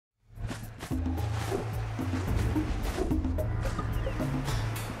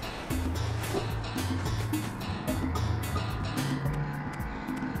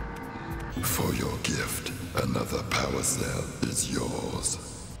Another power cell is yours.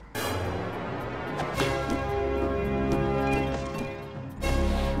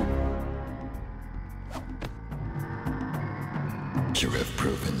 You have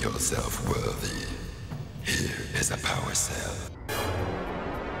proven yourself worthy. Here is a power cell.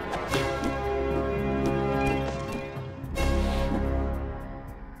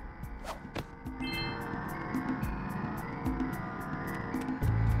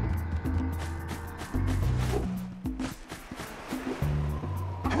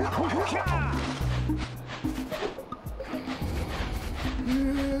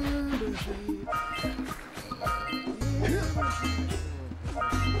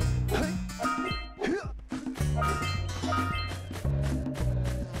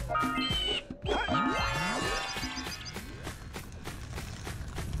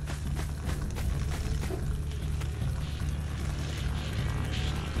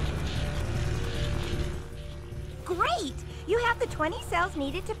 Great! You have the 20 cells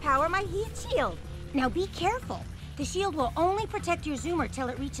needed to power my heat shield. Now be careful. The shield will only protect your zoomer till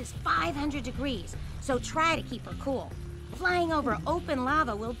it reaches 500 degrees, so try to keep her cool. Flying over open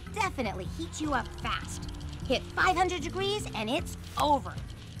lava will definitely heat you up fast. Hit 500 degrees and it's over.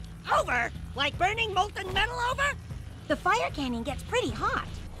 Over? Like burning molten metal over? The fire canyon gets pretty hot,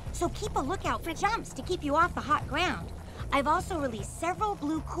 so keep a lookout for jumps to keep you off the hot ground. I've also released several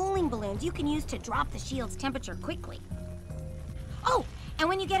blue cooling balloons you can use to drop the shield's temperature quickly. Oh, and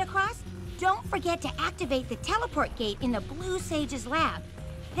when you get across, don't forget to activate the teleport gate in the Blue Sage's lab.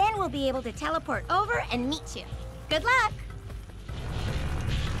 Then we'll be able to teleport over and meet you. Good luck!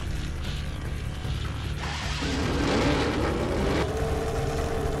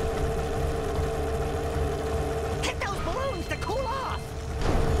 Hit those balloons to cool off!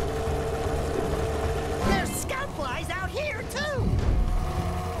 There's scout flies out here, too!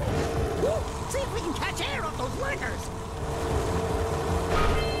 Woo! See if we can catch air off those lurkers!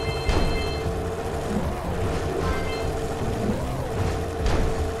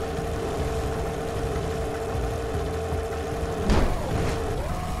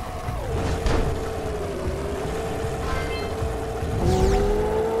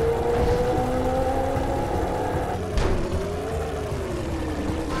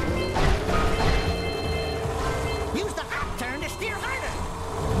 Use the hop turn to steer harder!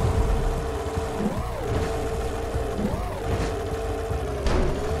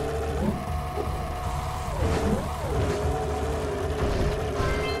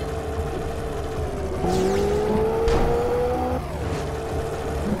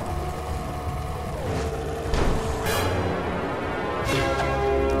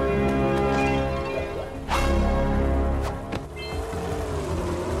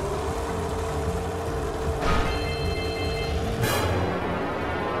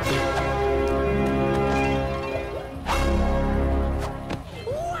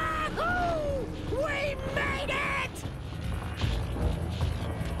 Wahoo! We made it!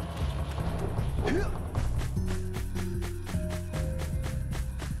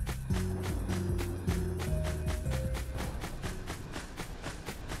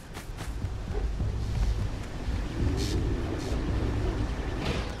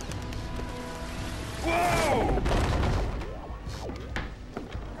 Whoa!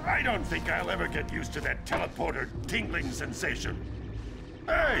 I don't think I'll ever get used to that teleporter tingling sensation.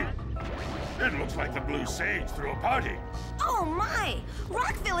 Hey! It looks like the Blue Sage threw a party. Oh my!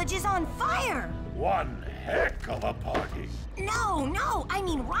 Rock Village is on fire! One heck of a party. No, I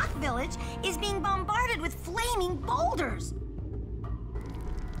mean Rock Village is being bombarded with flaming boulders.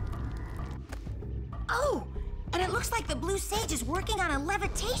 Oh, and it looks like the Blue Sage is working on a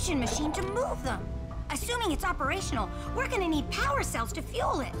levitation machine to move them. Assuming it's operational, we're gonna need power cells to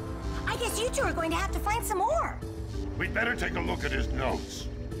fuel it. I guess you two are going to have to find some more. We'd better take a look at his notes.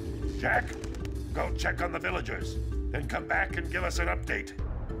 Jack, go check on the villagers, then come back and give us an update.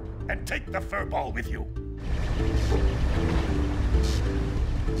 And take the furball with you.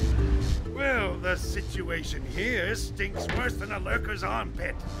 Well, the situation here stinks worse than a lurker's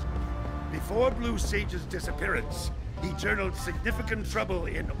armpit. Before Blue Sage's disappearance, he journaled significant trouble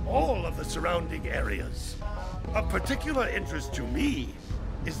in all of the surrounding areas. Of particular interest to me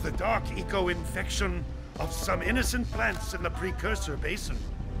is the dark eco-infection of some innocent plants in the Precursor Basin.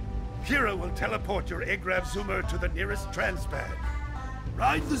 Keira will teleport your Agrav Zoomer to the nearest transpad.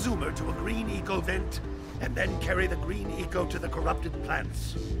 Ride the Zoomer to a green eco vent, and then carry the green eco to the corrupted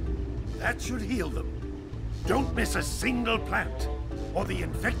plants. That should heal them. Don't miss a single plant, or the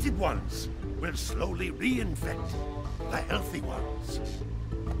infected ones will slowly reinfect the healthy ones.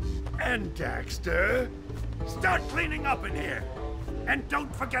 And Daxter, start cleaning up in here, and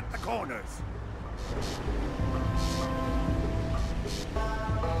don't forget the corners.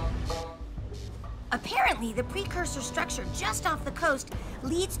 Apparently, the Precursor structure just off the coast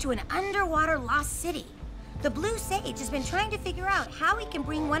leads to an underwater lost city. The Blue Sage has been trying to figure out how he can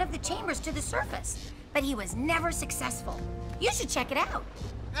bring one of the chambers to the surface, but he was never successful. You should check it out.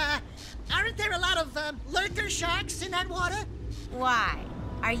 Aren't there a lot of lurker sharks in that water? Why?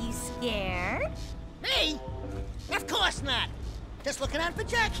 Are you scared? Me? Of course not. Just looking out for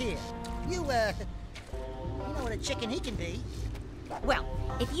Jak here. You know what a chicken he can be. Well,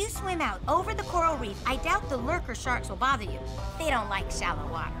 if you swim out over the coral reef, I doubt the lurker sharks will bother you. They don't like shallow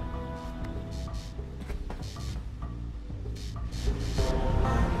water.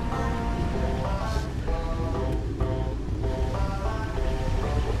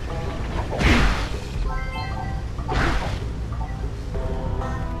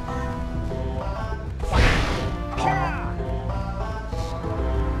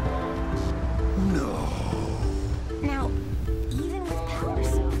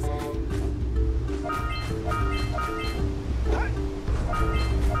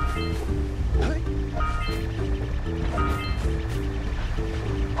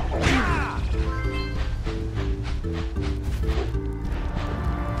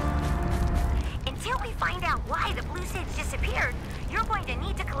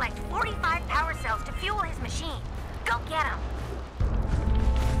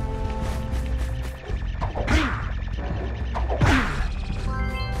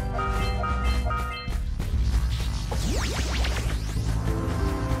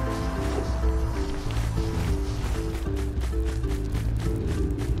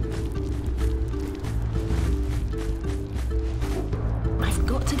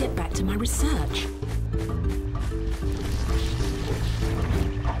 Research.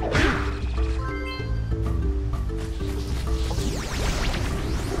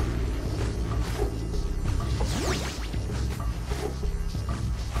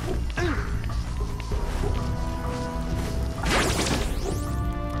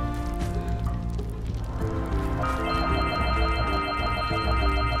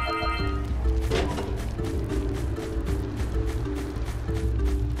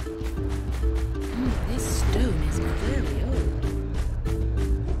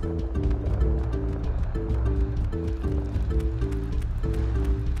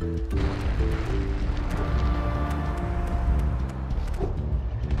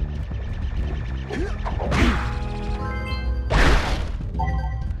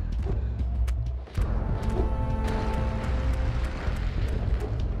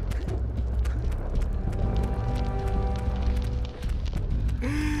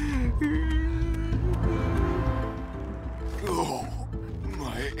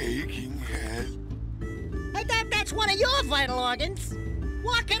 Vital organs.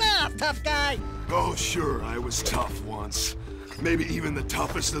 Walk it off, tough guy. Oh, sure, I was tough once. Maybe even the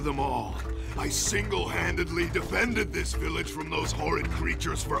toughest of them all. I single-handedly defended this village from those horrid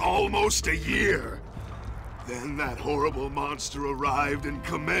creatures for almost a year. Then that horrible monster arrived and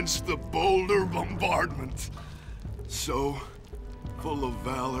commenced the boulder bombardment. So, full of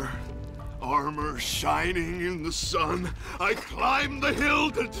valor, armor shining in the sun, I climbed the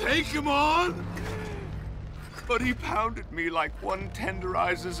hill to take him on. But he pounded me like one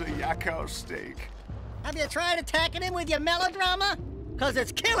tenderizes a yakkow steak. Have you tried attacking him with your melodrama? 'Cause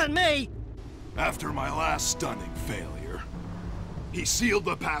it's killing me. After my last stunning failure, he sealed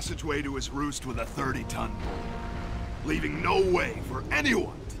the passageway to his roost with a 30-ton boulder, leaving no way for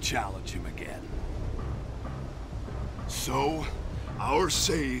anyone to challenge him again. So, our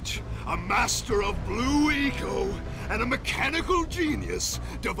sage, a master of blue eco, and a mechanical genius,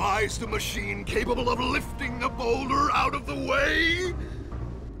 devised a machine capable of lifting the boulder out of the way.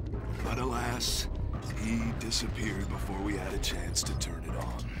 But alas, he disappeared before we had a chance to turn it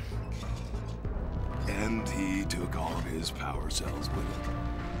on. And he took all of his power cells with him.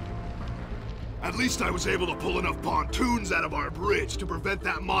 At least I was able to pull enough pontoons out of our bridge to prevent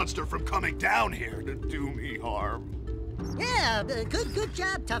that monster from coming down here to do me harm. Yeah, good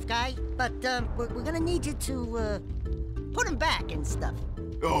job, tough guy. But we're gonna need you to put him back and stuff.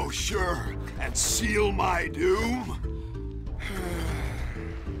 Oh, sure. And seal my doom?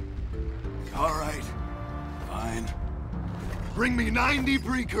 All right. Fine. Bring me 90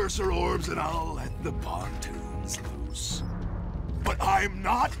 Precursor orbs and I'll let the pontoons loose. But I'm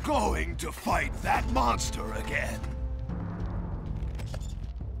not going to fight that monster again.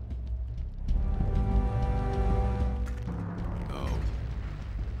 Oh.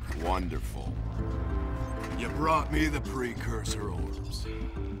 Wonderful. You brought me the Precursor orbs.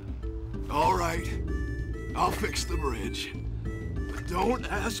 All right. I'll fix the bridge. But don't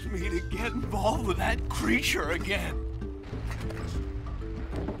ask me to get involved with that creature again.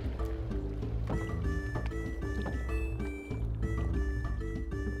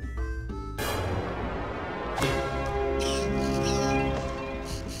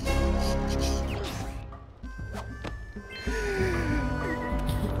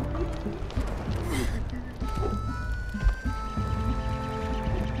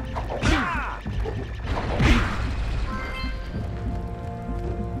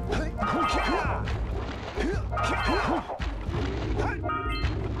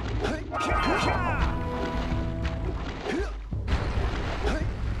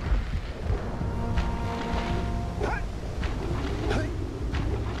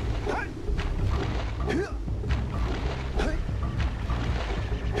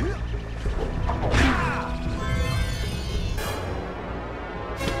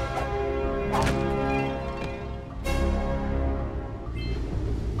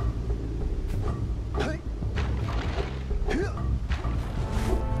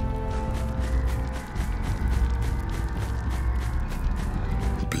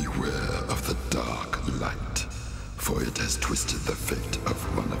 tasted the fate of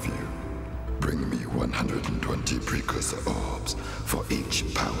one of you. Bring me 120 Precursor orbs for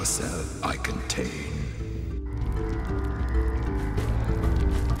each power cell I contain.